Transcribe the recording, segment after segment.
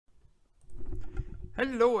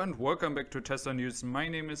Hello and welcome back to Tesla News. My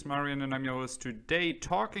name is Marian and I'm your host today,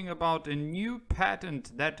 talking about a new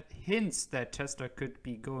patent that hints that Tesla could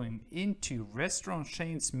be going into restaurant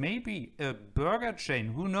chains, maybe a burger chain,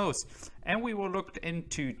 who knows. And we will look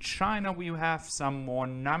into China. We have some more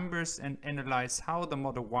numbers and analyze how the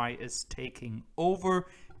Model Y is taking over.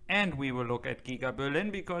 And we will look at Giga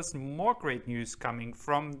Berlin because more great news coming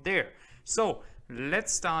from there. So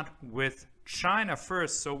let's start with China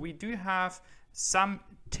first. So we do have some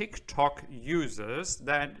TikTok users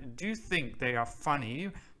that do think they are funny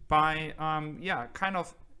by kind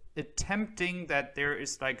of attempting that there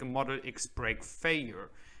is like a Model X brake failure.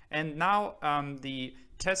 And now the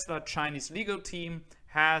Tesla Chinese legal team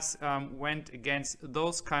has went against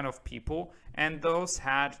those kind of people, and those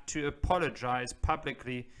had to apologize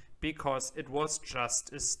publicly because it was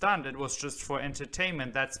just a stunt. It was just for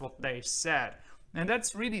entertainment. That's what they said. And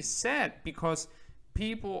that's really sad because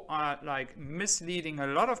people are like misleading a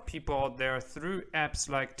lot of people out there through apps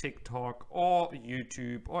like TikTok or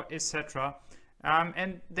YouTube or etc.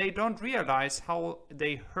 And they don't realize how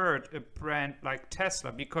they hurt a brand like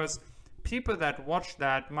Tesla, because people that watch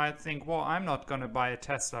that might think, well, I'm not going to buy a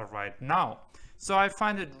Tesla right now. So I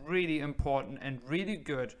find it really important and really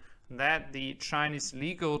good that the Chinese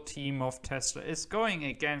legal team of Tesla is going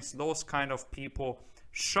against those kind of people,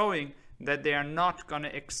 showing that they are not going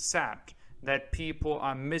to accept that people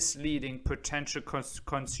are misleading potential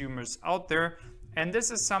consumers out there. And this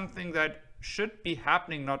is something that should be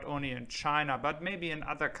happening not only in China, but maybe in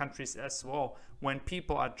other countries as well, when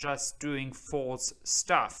people are just doing false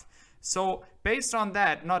stuff. So based on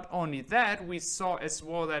that, not only that, we saw as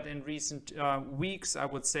well that in recent weeks, I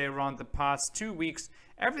would say around the past 2 weeks,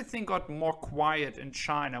 everything got more quiet in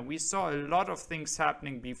China. We saw a lot of things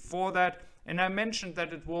happening before that. And I mentioned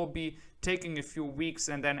that it will be taking a few weeks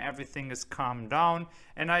and then everything is calmed down.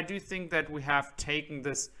 And I do think that we have taken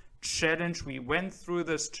this challenge. We went through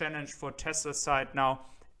this challenge for Tesla side now,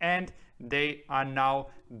 and they are now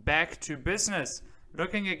back to business.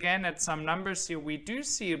 Looking again at some numbers here, we do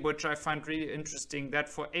see, which I find really interesting, that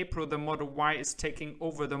for April, the Model Y is taking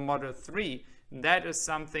over the Model 3. That is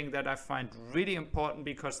something that I find really important,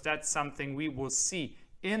 because that's something we will see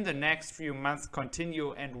in the next few months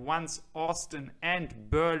continue. And once Austin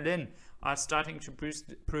and Berlin are starting to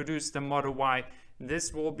produce the Model Y,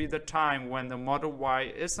 this will be the time when the Model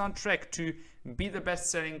Y is on track to be the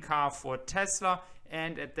best-selling car for Tesla,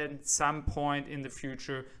 and at then some point in the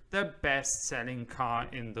future, the best-selling car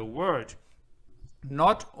in the world.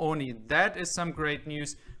 Not only that is some great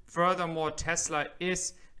news, furthermore, Tesla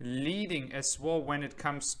is leading as well when it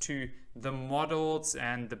comes to the models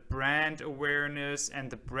and the brand awareness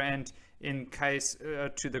and the brand in case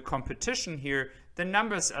to the competition here. The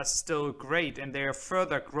numbers are still great and they are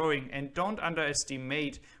further growing, and don't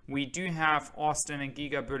underestimate, we do have Austin and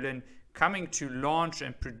Giga Berlin coming to launch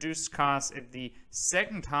and produce cars at the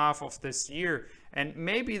second half of this year. And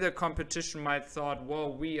maybe the competition might thought,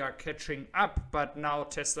 well, we are catching up, but now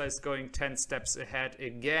Tesla is going 10 steps ahead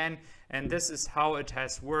again. And this is how it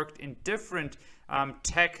has worked in different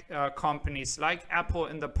tech companies like Apple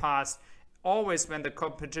in the past. Always when the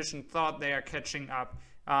competition thought they are catching up,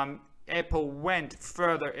 Apple went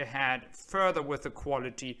further ahead, further with the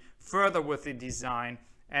quality, further with the design.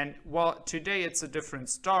 And well, today it's a different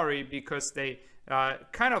story because they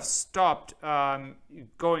kind of stopped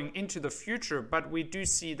going into the future, but we do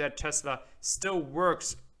see that Tesla still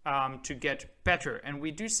works to get better. And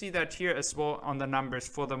we do see that here as well on the numbers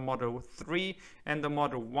for the Model 3 and the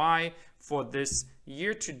Model Y. For this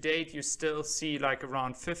year to date, you still see like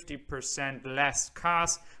around 50% less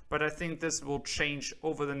cars, but I think this will change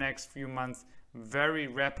over the next few months very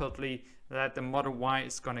rapidly, that the Model Y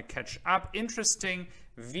is going to catch up. Interesting,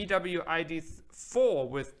 VW ID4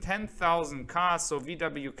 with 10,000 cars, so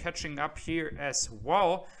VW catching up here as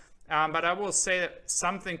well. But I will say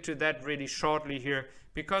something to that really shortly here,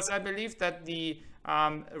 because I believe that the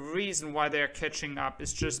reason why they're catching up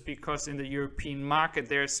is just because in the European market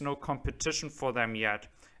there's no competition for them yet.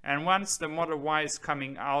 And once the Model Y is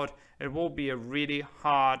coming out, it will be a really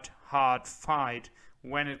hard fight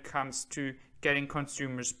when it comes to getting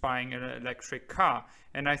consumers buying an electric car.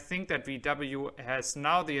 And I think that VW has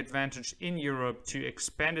now the advantage in Europe to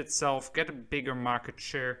expand itself, get a bigger market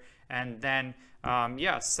share, and then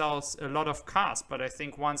sells a lot of cars. But I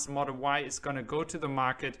think once Model Y is going to go to the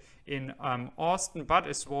market in Austin, but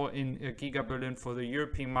as well in Giga Berlin for the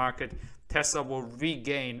European market, Tesla will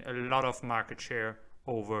regain a lot of market share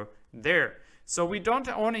over there. So we don't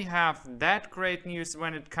only have that great news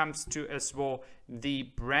when it comes to as well the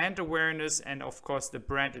brand awareness and of course the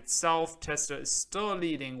brand itself. Tesla is still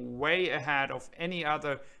leading way ahead of any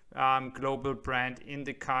other global brand in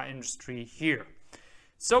the car industry here.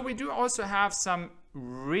 So we do also have some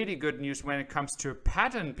really good news when it comes to a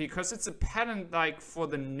patent, because it's a patent like for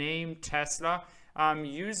the name Tesla,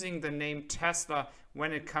 using the name Tesla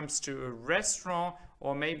when it comes to a restaurant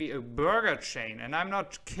or maybe a burger chain. And I'm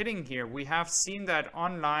not kidding here. We have seen that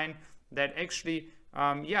online, that actually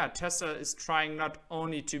Tesla is trying not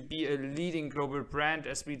only to be a leading global brand,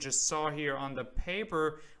 as we just saw here on the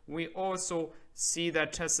paper, we also see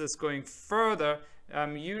that Tesla is going further,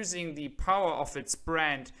 using the power of its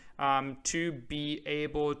brand to be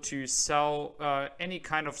able to sell any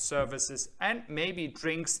kind of services and maybe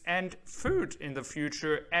drinks and food in the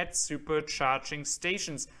future at supercharging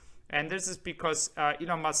stations. And this is because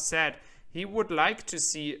Elon Musk said he would like to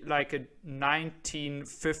see like a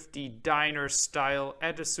 1950 diner style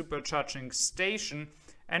at a supercharging station.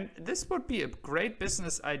 And this would be a great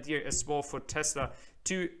business idea as well for Tesla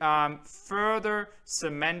to further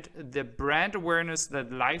cement the brand awareness, the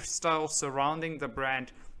lifestyle surrounding the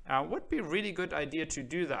brand. Would be a really good idea to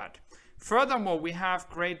do that. Furthermore, we have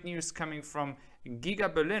great news coming from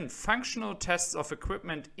Giga Berlin. Functional tests of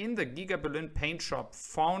equipment in the Giga Berlin paint shop,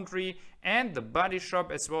 foundry and the body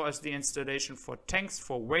shop, as well as the installation for tanks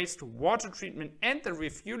for waste, water treatment and the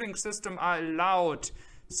refueling system are allowed.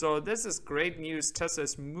 So this is great news. Tesla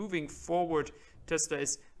is moving forward. Tesla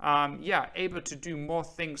is able to do more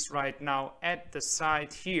things right now at the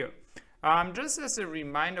site here. Just as a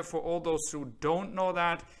reminder for all those who don't know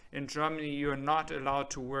that, in Germany you're not allowed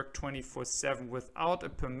to work 24/7 without a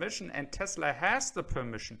permission, and Tesla has the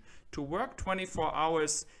permission to work 24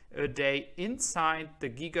 hours a day inside the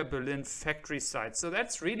Giga Berlin factory site. So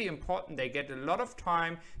that's really important. They get a lot of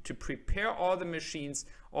time to prepare all the machines.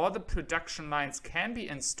 All the production lines can be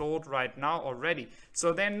installed right now already.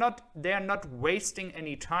 So they're not wasting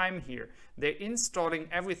any time here. They're installing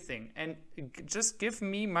everything. And just give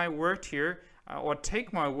me my word here, or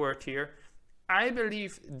take my word here. I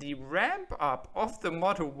believe the ramp up of the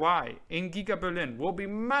Model Y in Giga Berlin will be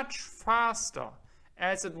much faster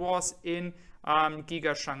as it was in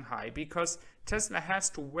Giga Shanghai, because Tesla has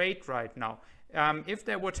to wait right now. If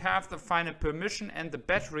they would have the final permission and the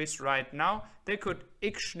batteries right now, they could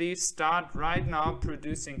actually start right now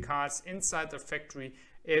producing cars inside the factory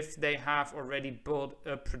if they have already built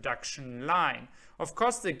a production line. Of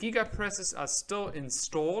course, the Giga presses are still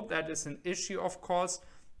installed. That is an issue, of course.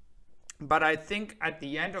 But I think at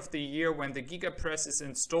the end of the year, when the Giga press is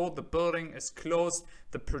installed, the building is closed,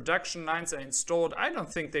 the production lines are installed, I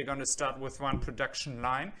don't think they're going to start with one production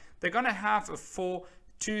line. They're going to have a full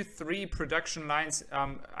 2-3 production lines,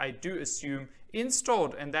 I do assume,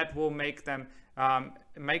 installed, and that will make them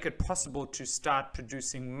make it possible to start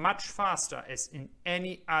producing much faster as in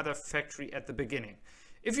any other factory at the beginning.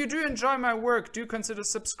 If you do enjoy my work, do consider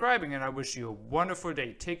subscribing, and I wish you a wonderful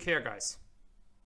day. Take care, guys.